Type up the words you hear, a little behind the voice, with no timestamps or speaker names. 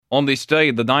On this day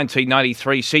in the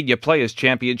 1993 Senior Players'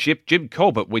 Championship, Jim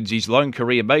Colbert wins his lone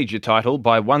career major title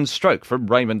by one stroke from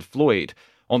Raymond Floyd.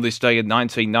 On this day in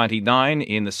 1999,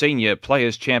 in the Senior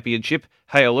Players' Championship,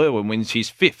 Hale Irwin wins his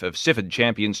fifth of 7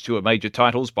 Champions Tour major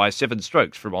titles by 7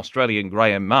 strokes from Australian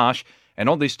Graham Marsh. And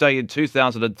on this day in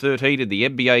 2013, in the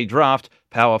NBA draft,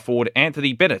 power forward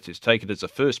Anthony Bennett is taken as the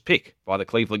first pick by the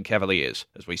Cleveland Cavaliers.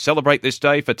 As we celebrate this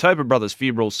day for Tobin Brothers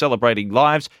Funerals Celebrating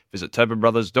Lives, visit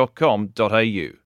tobinbrothers.com.au.